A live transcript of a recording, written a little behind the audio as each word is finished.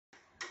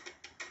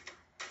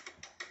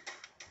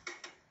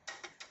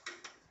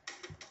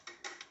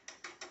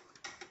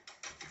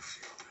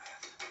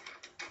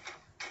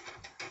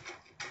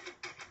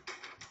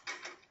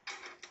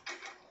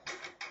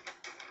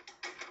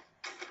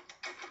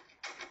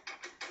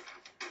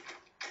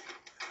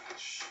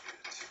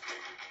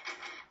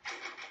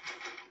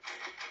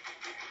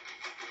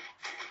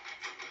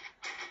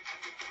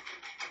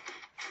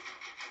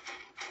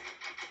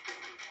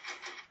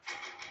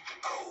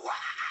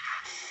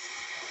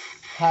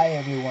Hi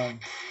everyone,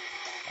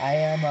 I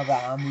am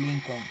Abraham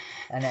Lincoln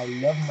and I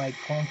love my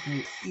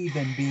country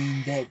even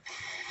being dead.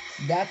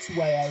 That's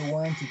why I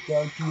want to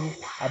talk to you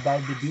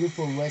about the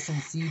beautiful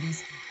recent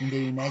cities in the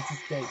United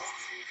States.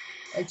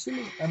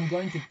 Actually, I'm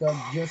going to talk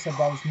just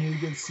about New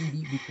York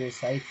City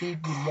because I think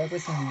it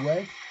represents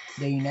well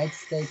the United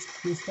States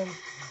custom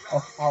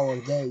of our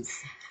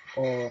days,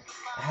 or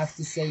I have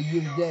to say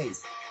your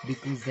days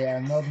because they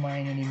are not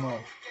mine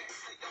anymore.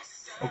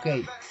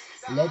 Okay,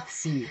 let's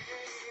see.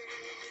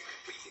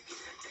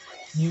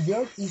 New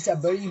York is a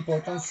very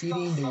important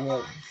city in the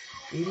world.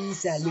 It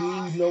is a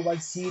leading global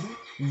city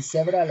in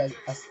several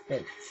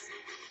aspects.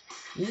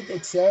 It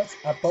exerts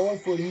a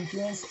powerful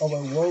influence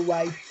over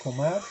worldwide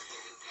commerce,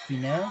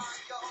 finance,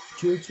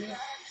 culture,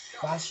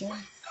 fashion,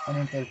 and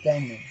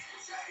entertainment.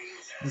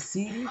 The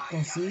city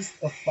consists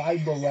of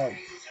five boroughs: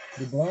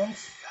 the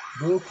Bronx,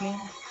 Brooklyn,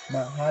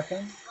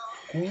 Manhattan,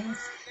 Queens,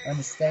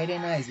 and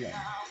Staten Island.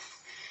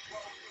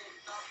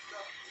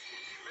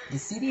 The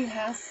city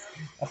has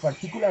a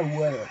particular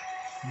weather.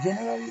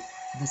 Generally,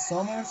 the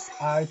summers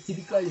are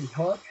typically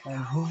hot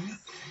and humid,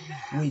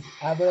 with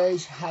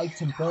average high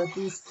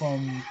temperatures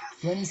from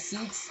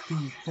 26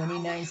 to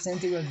 29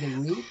 centigrade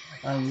degrees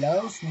and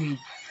lows with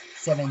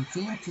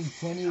 17 to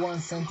 21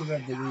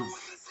 centigrade degrees.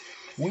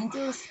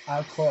 Winters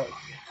are cold.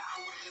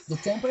 The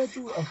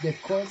temperature of the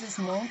coldest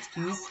month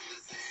is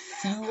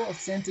 0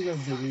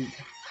 centigrade degrees.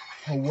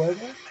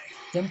 However,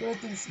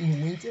 temperatures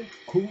in winter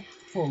could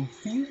for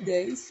few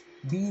days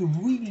be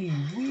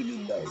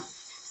really low.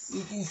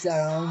 It is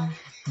around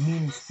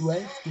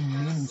 -12 to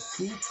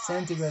 -6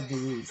 centigrade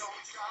degrees.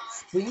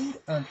 Spring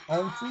and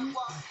autumn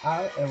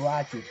are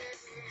erratic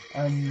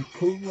and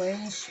could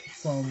range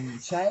from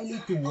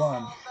chilly to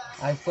warm.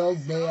 I felt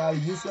they are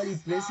usually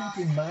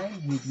pleasantly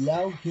mild with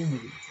low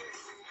humidity.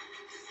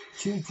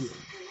 Culture.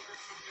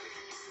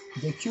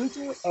 The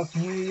culture of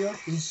New York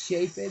is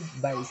shaped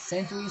by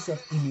centuries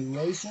of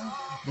immigration,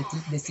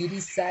 the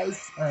city's size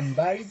and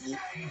variety,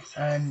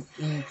 and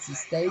its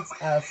status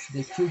as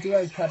the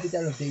cultural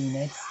capital of the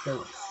United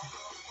States.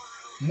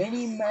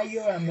 Many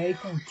major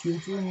American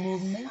cultural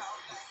movements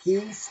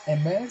first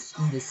emerged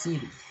in the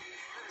city.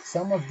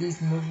 Some of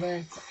these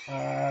movements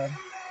are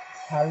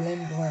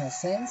Harlem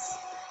Renaissance,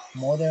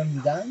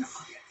 modern dance.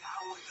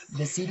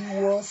 The city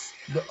was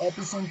the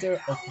epicenter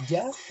of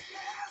jazz,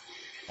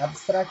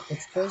 abstract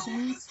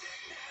expressionism,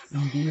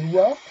 indie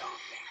rock,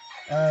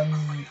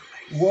 and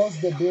was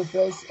the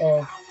birthplace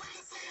of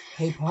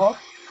hip hop,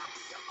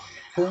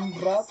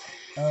 punk rock,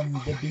 and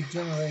the Beat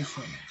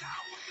Generation.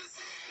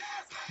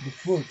 The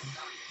food.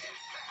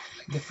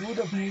 The food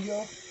of New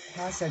York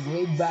has a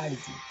great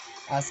variety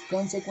as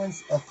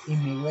consequence of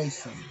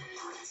immigration.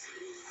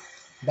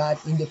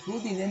 But in the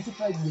food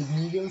identified with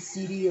New York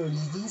City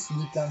origins,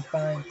 we can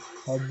find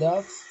hot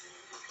dogs,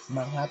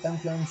 Manhattan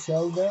clam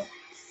chowder,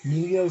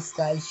 New York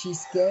style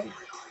cheesecake,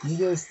 New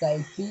York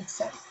style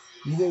pizza,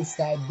 New York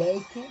style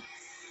bacon,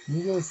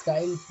 New York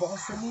style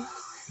possum,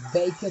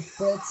 baked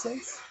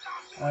pretzels,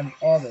 and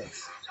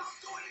others.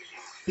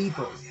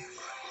 People.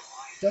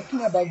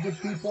 Talking about the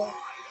people,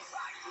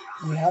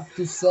 we have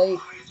to say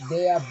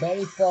they are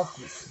very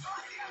focused.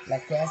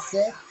 Like I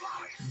said,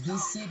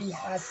 this city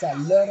has a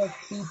lot of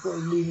people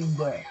living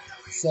there,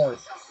 so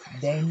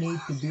they need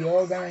to be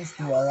organized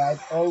to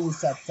arrive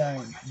always at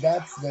time.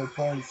 That's their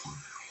policy.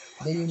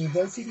 The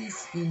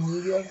universities in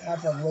New York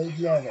have a great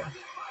level.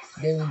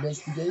 Their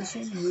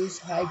investigation use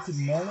high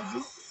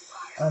technology,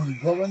 and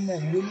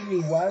government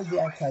really reward the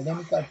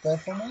academical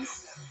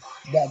performance.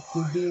 That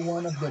could be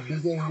one of the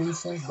bigger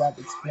reasons that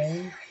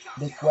explain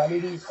the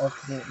quality of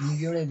the New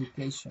York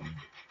education,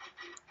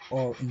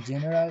 or in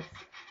general,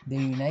 the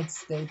United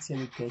States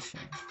education.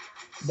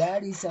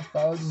 That is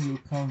about your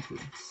country,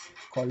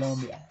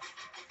 Colombia.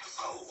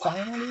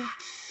 Finally,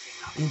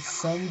 if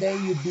someday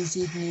you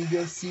visit New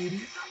York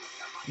City,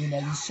 in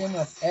addition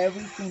of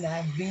everything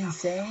I've been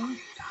saying,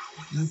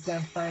 you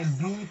can find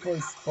beautiful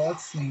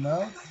spots to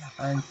know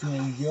and to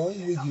enjoy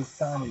with your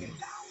family.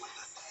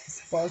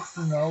 Spots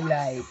to know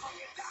like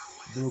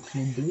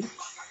Brooklyn Bridge,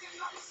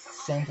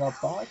 Central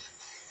Park,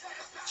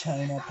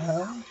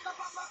 Chinatown,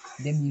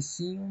 the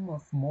Museum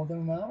of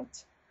Modern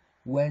Art,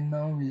 well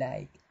known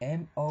like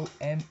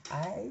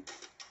MOMI,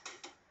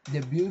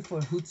 the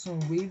beautiful Hudson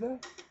River,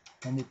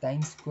 and the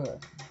Times Square.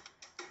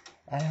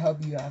 I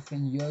hope you have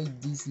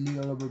enjoyed this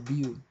little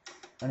overview,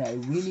 and I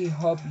really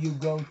hope you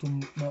go to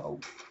know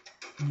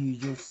New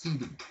York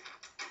City.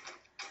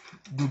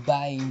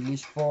 Goodbye,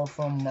 English 4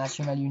 from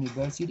National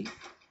University.